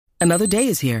Another day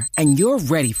is here, and you're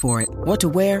ready for it. What to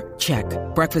wear? Check.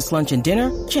 Breakfast, lunch, and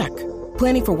dinner? Check.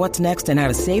 Planning for what's next and how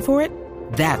to save for it?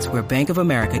 That's where Bank of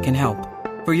America can help.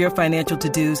 For your financial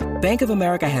to-dos, Bank of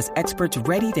America has experts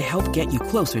ready to help get you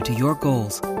closer to your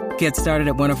goals. Get started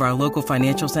at one of our local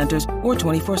financial centers or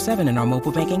 24/7 in our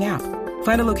mobile banking app.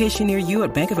 Find a location near you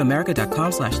at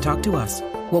bankofamerica.com/talktous.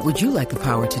 What would you like the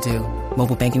power to do?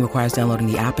 Mobile banking requires downloading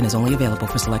the app and is only available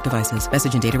for select devices.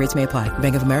 Message and data rates may apply.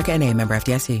 Bank of America NA, member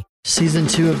FDIC. Season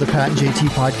 2 of the Pat and JT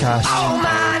podcast. Oh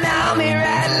man, I'm here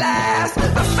at last. The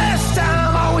best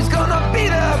time, always gonna be the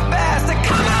best.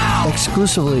 Come on!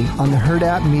 Exclusively on the Herd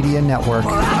App Media Network.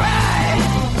 All right.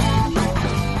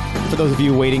 For those of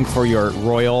you waiting for your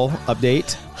Royal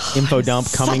update, info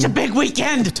dump coming Such a big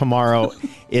weekend tomorrow.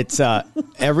 It's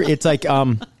it's like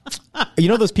you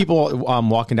know those people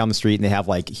walking down the street and they have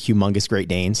like humongous Great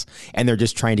Danes and they're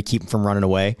just trying to keep them from running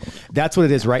away. That's what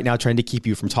it is right now, trying to keep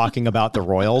you from talking about the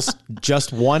Royals.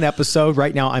 Just one episode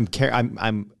right now.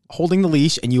 I'm holding the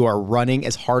leash and you are running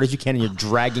as hard as you can and you're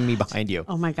dragging me behind you.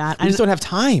 Oh my God. I just don't have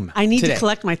time. I need today. to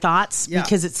collect my thoughts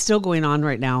because it's still going on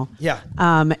right now. Yeah.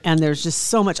 And there's just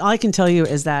so much. All I can tell you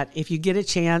is that if you get a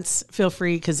chance, feel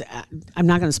free, because I'm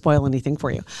not going to spoil anything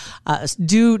for you.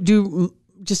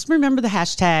 Just remember the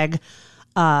hashtag,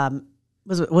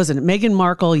 wasn't it Meghan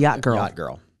Markle Yacht Girl? Yacht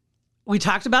Girl. We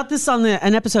talked about this on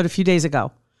an episode a few days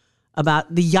ago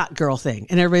about the Yacht Girl thing.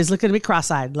 And everybody's looking at me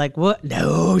cross-eyed like, what?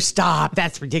 No, stop.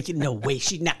 That's ridiculous. No way.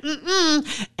 She's not.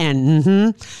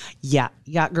 And yeah,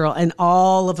 Yacht Girl. And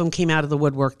all of them came out of the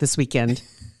woodwork this weekend.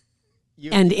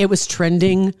 And it was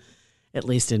trending, at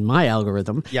least in my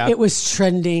algorithm. Yeah. It was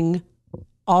trending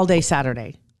all day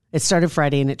Saturday. It started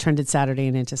Friday and it trended Saturday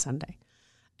and into Sunday.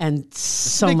 And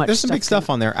There's some big stuff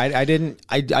on there.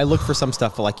 I looked for some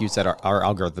stuff, but like you said, our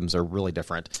algorithms are really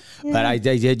different. Yeah. But I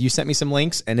did. You sent me some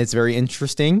links, and it's very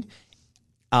interesting.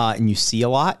 And you see a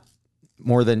lot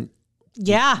more than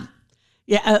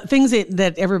things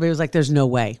that everybody was like, "There's no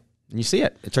way." And you see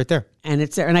it. It's right there, and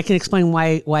it's there. And I can explain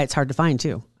why it's hard to find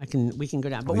too. We can go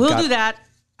down, but we'll do that.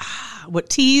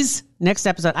 What tease next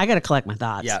episode? I got to collect my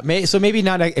thoughts. Yeah, so maybe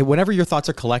not. Whenever your thoughts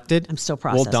are collected, I'm still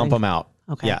processing. We'll dump them out.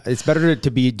 Okay. Yeah, it's better to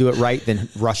do it right than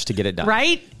rush to get it done.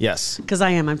 Right? Yes. Because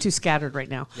I'm too scattered right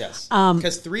now. Yes.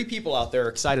 Because 3 people out there are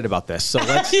excited about this. So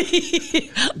let's.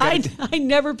 I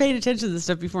never paid attention to this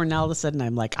stuff before. Now all of a sudden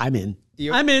I'm like, I'm in.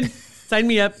 I'm in. Sign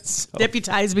me up.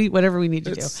 Deputize me. Whatever we need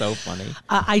to do. It's so funny.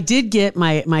 I did get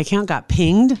my account got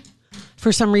pinged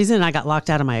for some reason, and I got locked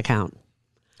out of my account.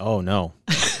 Oh no.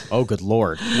 Oh, good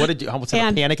Lord. What did you? What's a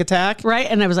panic attack? Right.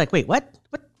 And I was like, wait, what?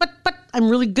 I'm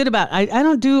really good about it. I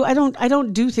don't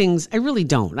do things. I really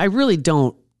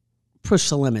don't push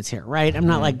the limits here. Right. I'm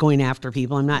not like going after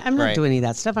people. I'm not doing any of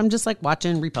that stuff. I'm just like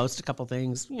watching, repost a couple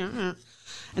things. Yeah.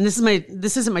 And this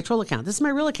isn't my troll account. This is my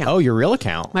real account. Oh, your real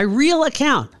account. My real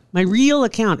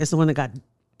account is the one that got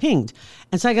pinged.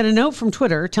 And so I got a note from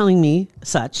Twitter telling me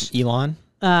such. Elon?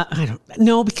 I don't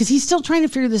know, because he's still trying to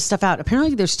figure this stuff out.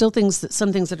 Apparently there's still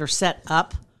some things that are set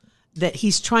up that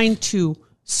he's trying to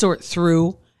sort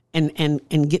through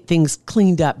and get things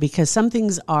cleaned up, because some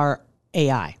things are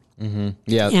AI. Mm-hmm.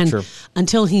 Yeah, and true.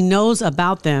 Until he knows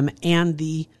about them and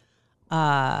the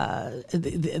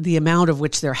amount of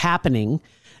which they're happening,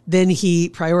 then he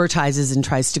prioritizes and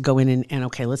tries to go in and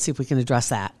okay, let's see if we can address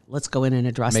that. Let's go in and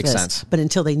address Makes this. sense. But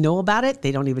until they know about it,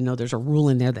 they don't even know there's a rule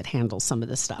in there that handles some of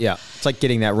this stuff. Yeah, it's like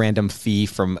getting that random fee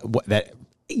from that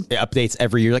updates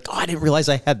every year. Like, oh, I didn't realize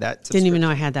I had that. Didn't even know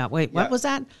I had that. Wait, what was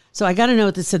that? So I got a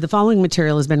note that said the following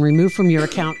material has been removed from your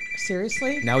account.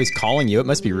 Seriously? Now he's calling you. It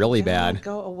must be really bad.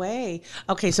 Go away.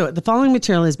 Okay, so the following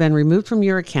material has been removed from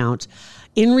your account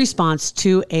in response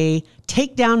to a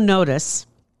takedown notice,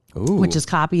 which is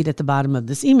copied at the bottom of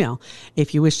this email.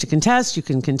 If you wish to contest, you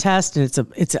can contest, and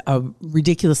it's a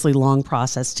ridiculously long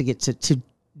process to get to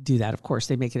do that. Of course,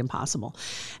 they make it impossible.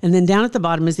 And then down at the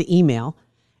bottom is the email,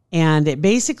 and it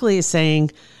basically is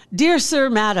saying, "Dear Sir,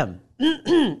 Madam,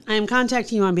 I am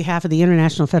contacting you on behalf of the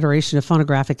International Federation of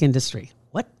Phonographic Industry."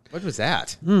 What? What was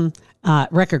that?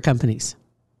 Record companies.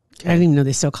 Okay. I didn't even know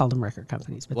they still called them record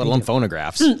companies. But let alone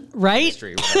phonographs. Right?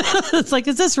 Industry, It's like,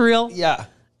 is this real? Yeah.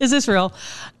 Is this real?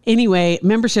 Anyway,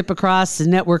 membership across a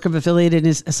network of affiliated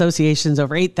associations,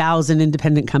 over 8,000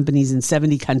 independent companies in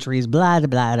 70 countries, blah, blah,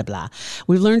 blah, blah.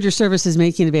 We've learned your service is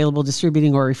making available,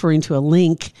 distributing, or referring to a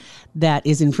link that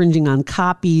is infringing on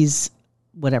copyrighted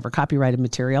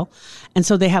material. And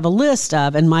so they have a list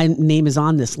of, and my name is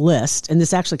on this list, and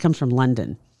this actually comes from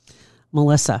London.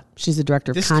 Melissa, she's the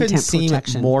director of content protection.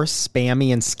 This seem more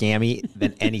spammy and scammy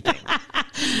than anything.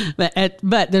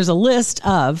 But there's a list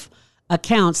of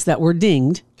accounts that were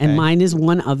dinged, and mine is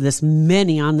one of this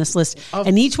many on this list.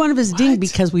 And each one of us dinged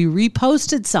because we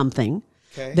reposted something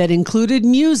that included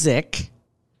music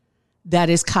that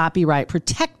is copyright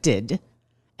protected,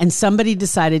 and somebody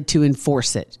decided to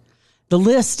enforce it. The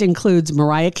list includes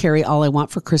Mariah Carey, All I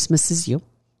Want for Christmas Is You.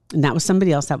 And that was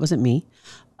somebody else. That wasn't me.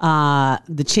 The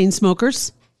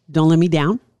Chainsmokers, Don't Let Me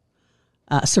Down.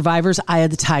 Survivor's Eye of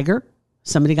the Tiger.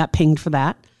 Somebody got pinged for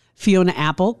that. Fiona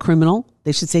Apple, Criminal.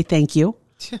 They should say thank you.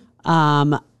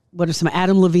 What are some?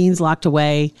 Adam Levine's Locked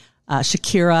Away.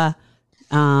 Shakira.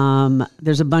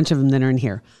 There's a bunch of them that are in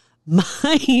here.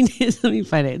 Mine is, let me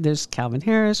find it. There's Calvin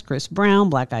Harris, Chris Brown,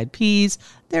 Black Eyed Peas.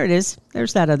 There it is.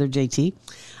 There's that other JT.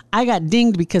 I got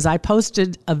dinged because I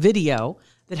posted a video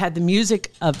that had the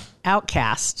music of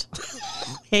Outkast.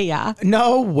 Hey Ya.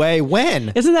 No way.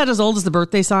 When? Isn't that as old as the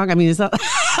birthday song? I mean, is that?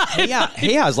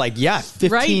 Hey Ya is like, 15,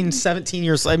 Right? 17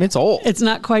 years. I mean, it's old. It's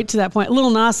not quite to that point.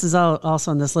 Lil Nas is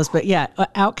also on this list, but yeah,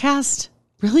 Outkast.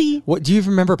 Really? What, do you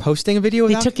remember posting a video of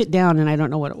They that? took it down, and I don't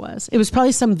know what it was. It was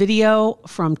probably some video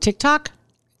from TikTok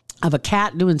of a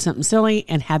cat doing something silly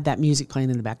and had that music playing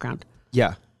in the background.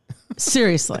 Yeah.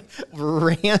 Seriously.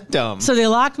 Random. So they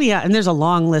locked me out, and there's a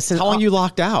long list. How long you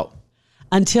locked out?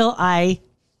 Until I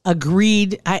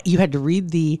agreed. You had to read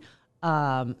the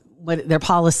their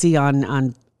policy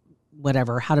on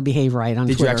whatever, how to behave right on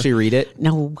Did Twitter. you actually read it?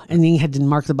 No. And then you had to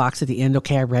mark the box at the end.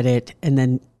 Okay, I read it. And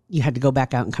then you had to go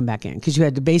back out and come back in, because you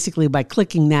had to basically, by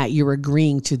clicking that, you were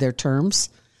agreeing to their terms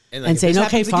And, and saying,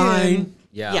 okay, fine. Again,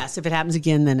 yeah. Yes, if it happens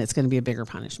again, then it's going to be a bigger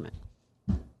punishment.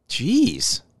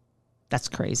 Jeez. That's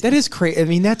crazy. That is crazy. I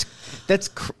mean, that is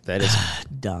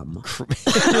dumb.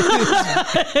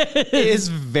 It is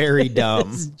very dumb.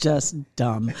 It's just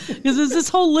dumb. Because there's this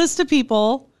whole list of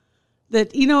people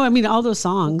that, I mean, all those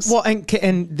songs. Well, and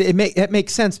it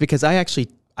makes sense, because I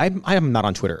am not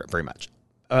on Twitter very much.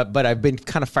 But I've been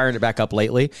kind of firing it back up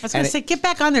lately. I was going to say, get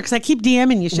back on there, because I keep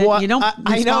DMing you shit. Well, And you don't I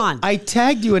know. respond. I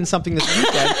tagged you in something this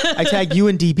weekend. I tagged you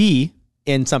and DB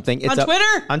in something. It's On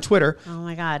Twitter? On Twitter. Oh,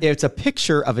 my God. It's a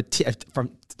picture of I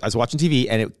was watching TV,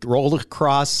 and it rolled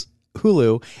across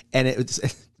Hulu, and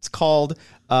it's called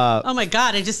oh, my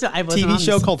God. I wasn't TV on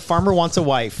show this. called Farmer Wants a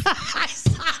Wife. I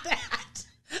saw that.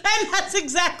 And that's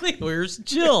exactly, where's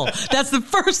Jill? That's the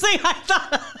first thing I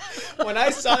thought of. When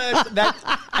I saw that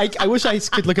I wish I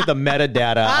could look at the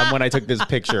metadata on when I took this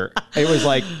picture. It was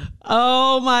like,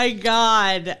 Oh, my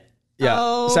God. yeah,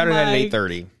 Oh, Saturday night my- at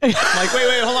 8:30. I'm like,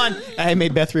 wait, hold on. I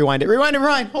made Beth rewind it. Rewind.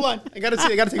 Hold on. I gotta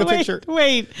take a picture.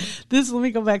 Wait. Let me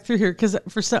go back through here, because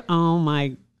oh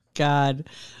my God.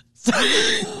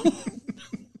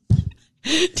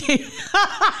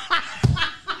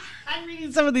 I'm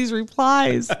reading some of these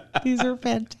replies. These are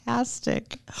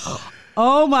fantastic.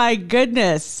 Oh my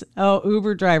goodness. Oh,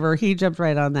 Uber driver. He jumped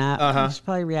right on that. You should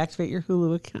probably reactivate your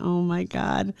Hulu account. Oh my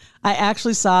God. I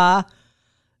actually saw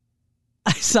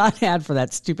an ad for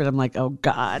that stupid. I'm like, oh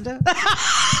God.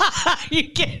 Are you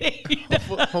kidding?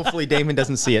 Hopefully Damon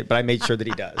doesn't see it, but I made sure that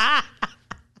he does.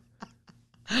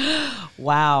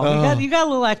 Wow. You got a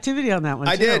little activity on that one.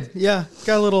 I too. did. Yeah.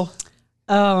 Got a little.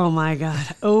 Oh my God.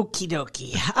 Okie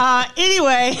dokie.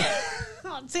 Anyway,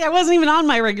 see, I wasn't even on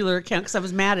my regular account because I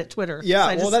was mad at Twitter. Yeah. So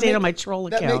I just stayed on my troll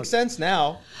account. That makes sense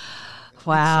now.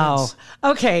 Wow.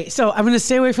 Okay. So I'm going to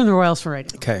stay away from the Royals for right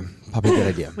now. Okay. Probably a good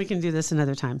idea. We can do this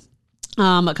another time.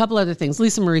 A couple other things.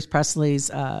 Lisa Maurice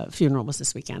Presley's funeral was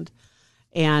this weekend.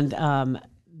 And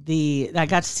I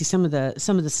got to see some of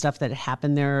the stuff that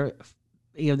happened there.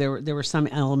 There were some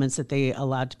elements that they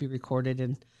allowed to be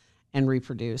recorded and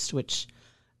reproduced, which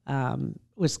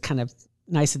was kind of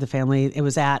nice of the family. It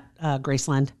was at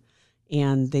Graceland,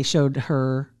 and they showed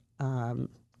her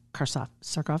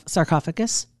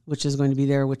sarcophagus, which is going to be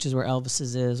there, which is where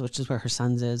Elvis's is, which is where her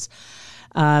son's is,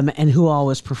 and who all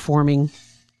was performing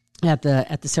at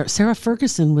the Sarah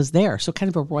Ferguson was there, so kind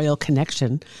of a royal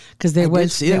connection, because they were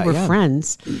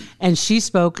friends, and she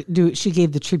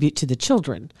gave the tribute to the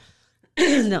children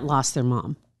that lost their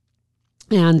mom.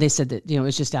 And they said that, it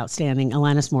was just outstanding.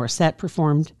 Alanis Morissette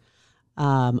performed.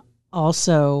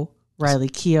 Also, Riley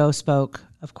Keough spoke,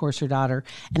 of course, her daughter.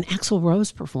 And Axl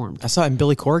Rose performed. I saw it in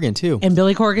Billy Corgan, too. And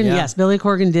Billy Corgan, Yeah. yes. Billy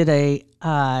Corgan did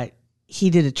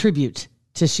a tribute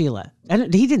to Sheila.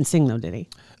 He didn't sing, though, did he?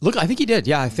 Look, I think he did.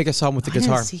 Yeah, I think I saw him with the didn't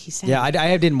guitar. see he sang. Yeah, I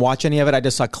didn't watch any of it. I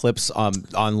just saw clips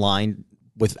online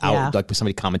without Yeah. with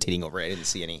somebody commentating over it. I didn't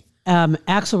see any.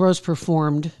 Axl Rose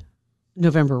performed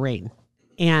November Rain.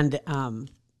 And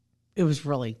it was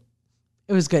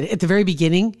good. At the very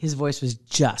beginning, his voice was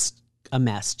just a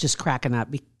mess, just cracking up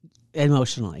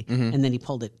emotionally. Mm-hmm. And then he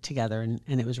pulled it together, and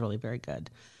it was really very good.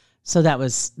 So that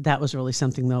was really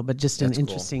something, though, but just an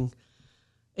interesting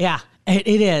Yeah, it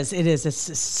is. It is.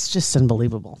 It's just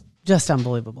unbelievable. Just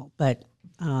unbelievable. But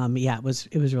yeah, it was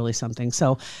really something.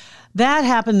 So that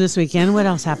happened this weekend. What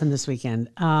else happened this weekend?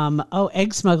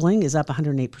 Egg smuggling is up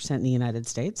 108% in the United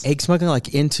States. Egg smuggling,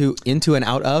 like into and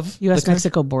out of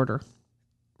U.S.-Mexico border.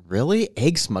 Really?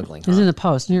 Egg smuggling, It was in the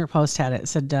Post. New York Post had it. It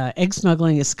said egg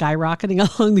smuggling is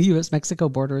skyrocketing along the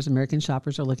U.S.-Mexico border as American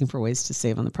shoppers are looking for ways to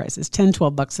save on the prices.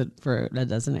 $10-12 for a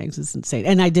dozen eggs is insane.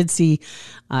 And I did see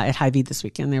at Hy-Vee this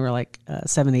weekend, they were like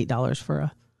 $7-8 for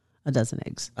a dozen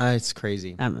eggs. It's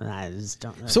crazy. I just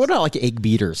don't know. So what about like egg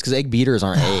beaters? Because egg beaters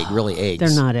aren't really eggs.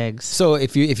 They're not eggs. So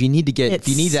if you need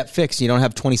that fixed, you don't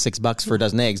have $26 for a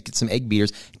dozen eggs. Get some egg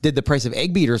beaters. Did the price of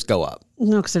egg beaters go up?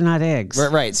 No, because they're not eggs.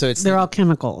 Right. So they're all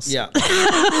chemicals. Yeah.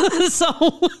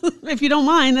 So if you don't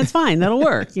mind, that's fine. That'll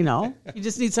work. You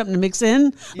just need something to mix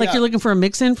in. Like you're looking for a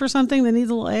mix in for something that needs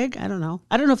a little egg. I don't know.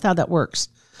 I don't know how that works.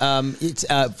 It's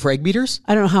for egg beaters.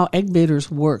 I don't know how egg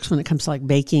beaters works when it comes to like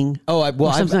baking. Or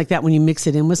something like that when you mix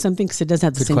it in with something because it doesn't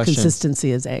have the same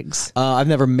consistency as eggs. I've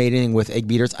never made anything with egg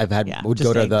beaters. Would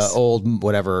go to eggs. the old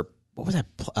whatever. What was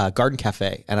that? Garden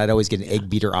Cafe, and I'd always get an egg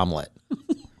beater omelet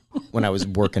when I was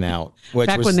working out.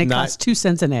 Back when they cost 2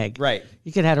 cents an egg. Right.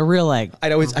 You could have a real egg.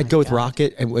 I'd go with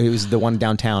Rocket, and it was the one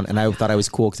downtown, and I thought I was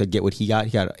cool because I'd get what he got.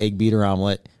 He got an egg beater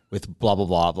omelet with blah blah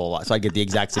blah blah blah. So I get the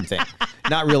exact same thing,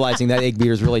 not realizing that egg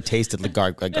beaters really tasted like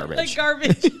garbage. Like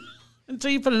garbage.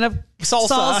 Until you put enough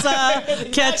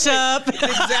salsa ketchup.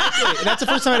 Exactly. And that's the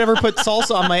first time I'd ever put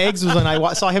salsa on my eggs was when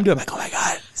I saw him do it. I'm like, oh my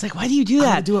God. It's like, why do you do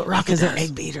that? Do it Rocket because they're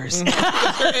egg beaters.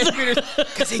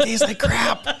 Because they taste like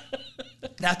crap.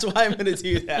 That's why I'm going to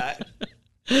do that.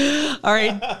 All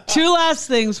right. 2 last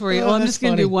things for you. I'm just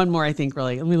going to do one more, I think,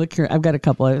 really. Let me look here. I've got a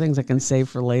couple other things I can save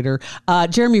for later.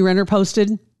 Jeremy Renner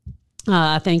posted,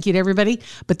 thank you to everybody.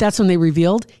 But that's when they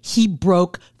revealed he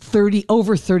broke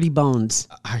over 30 bones.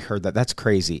 I heard that. That's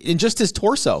crazy. And just his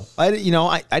torso. I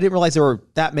didn't realize there were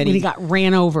that many. When he got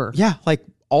ran over. Yeah. Like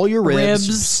all your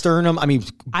ribs, sternum. I mean,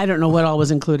 I don't know what all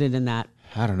was included in that.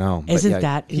 I don't know. Isn't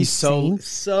that insane? He's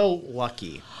so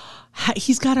lucky.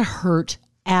 He's got to hurt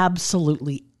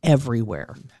absolutely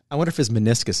everywhere. I wonder if his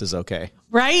meniscus is okay.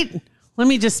 Right? Let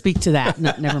me just speak to that.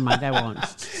 No, never mind. I won't.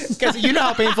 Because you know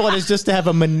how painful it is just to have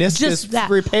a meniscus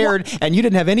repaired and you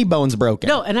didn't have any bones broken.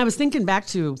 No, and I was thinking back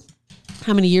to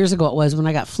how many years ago it was when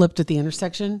I got flipped at the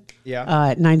intersection. Yeah.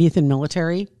 At 90th and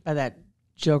Military by that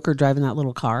joker driving that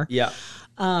little car. Yeah.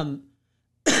 And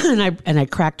I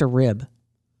cracked a rib.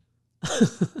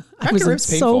 I was in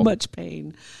so much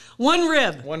pain. One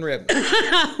rib. One rib.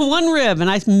 And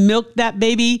I milked that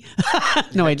baby.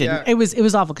 No, I didn't. Yeah. It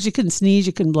was awful because you couldn't sneeze,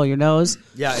 you couldn't blow your nose.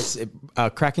 Yeah,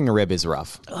 cracking a rib is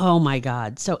rough. Oh my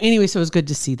God. So anyway, so it was good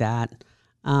to see that.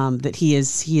 That he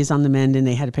is on the mend, and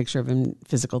they had a picture of him in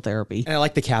physical therapy. And I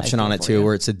like the caption on it too,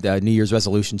 where it said New Year's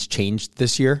resolutions changed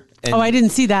this year. And I didn't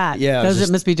see that. Yeah,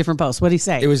 it must be a different post. What did he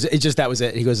say? That was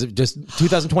it. He goes, just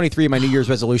 2023, my New Year's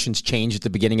resolutions changed at the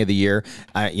beginning of the year.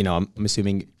 I'm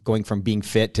assuming going from being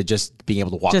fit to just being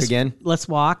able to walk again. Let's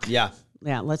walk. Yeah.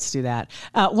 Yeah, let's do that.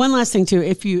 One last thing too,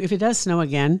 if it does snow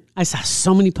again, I saw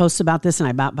so many posts about this, and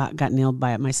I about got nailed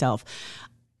by it myself.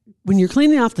 When you're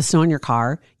cleaning off the snow in your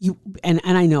car, and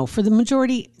I know for the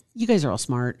majority, you guys are all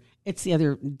smart. It's the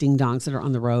other ding dongs that are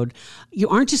on the road. You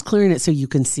aren't just clearing it so you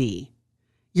can see.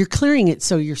 You're clearing it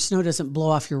so your snow doesn't blow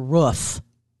off your roof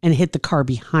and hit the car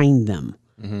behind them.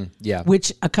 Mm-hmm. Yeah.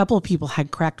 Which a couple of people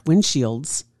had cracked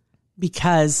windshields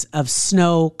because of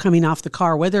snow coming off the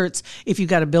car, whether it's if you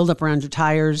got a buildup around your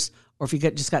tires or if you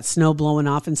just got snow blowing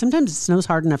off. And sometimes it snows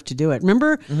hard enough to do it.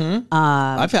 Remember? Mm-hmm.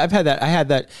 I've had that. I had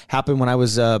that happen when I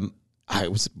was it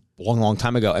was a long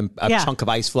time ago, and a chunk of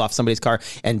ice flew off somebody's car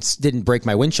and didn't break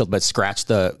my windshield, but scratched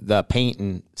the paint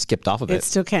and skipped off of it. It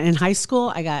still can. In high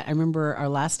school, I remember our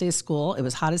last day of school, it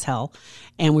was hot as hell,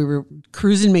 and we were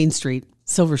cruising Main Street,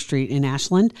 Silver Street in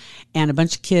Ashland, and there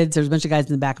was a bunch of guys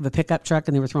in the back of a pickup truck,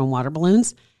 and they were throwing water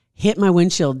balloons, hit my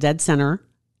windshield dead center,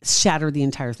 shattered the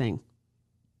entire thing.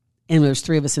 And there was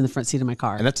 3 of us in the front seat of my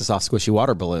car. And that's a soft, squishy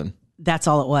water balloon. That's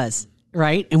all it was,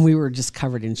 right? And we were just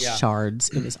covered in shards.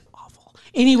 It was awful.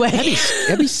 Anyway.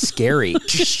 That'd be scary.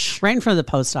 Right in front of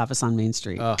the post office on Main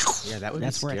Street. Oh, yeah, that would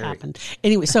be scary. That's where it happened.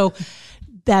 Anyway, so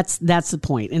that's the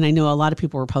point. And I know a lot of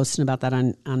people were posting about that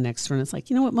on Nextdoor. And it's like,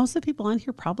 you know what? Most of the people on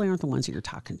here probably aren't the ones that you're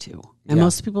talking to. And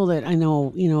most of the people that I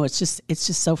know, it's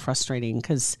just so frustrating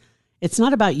because it's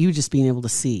not about you just being able to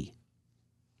see.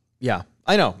 Yeah,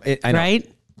 I know. I know.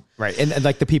 Right. And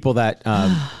like the people that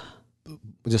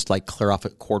just like clear off a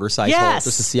quarter-size hole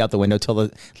just to see out the window till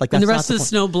the and the rest of the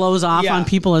snow blows off on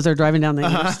people as they're driving down the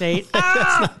interstate.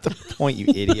 That's not the point, you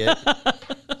idiot.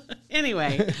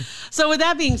 Anyway, so with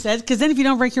that being said, because then if you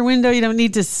don't break your window, you don't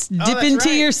need to dip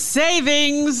into your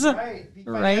savings. Right. Be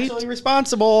financially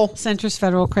responsible. Centris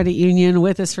Federal Credit Union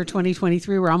with us for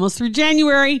 2023. We're almost through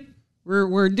January.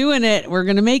 We're doing it. We're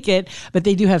going to make it. But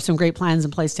they do have some great plans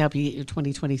in place to help you get your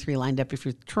 2023 lined up. If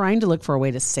you're trying to look for a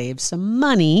way to save some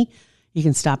money, you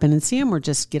can stop in and see them or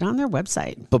just get on their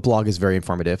website. The blog is very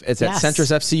informative. It's at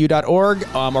centrisfcu.org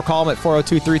or call them at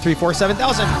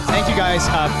 402-334-7000. Thank you guys.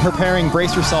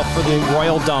 Brace yourself for the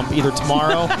royal dump either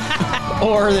tomorrow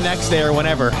or the next day or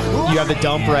whenever. You have the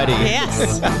dump ready.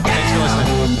 Yes. Thanks for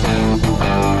listening.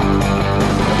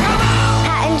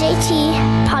 Pat and JT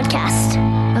Podcast,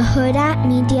 a Hurrdat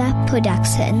Media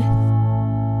Production.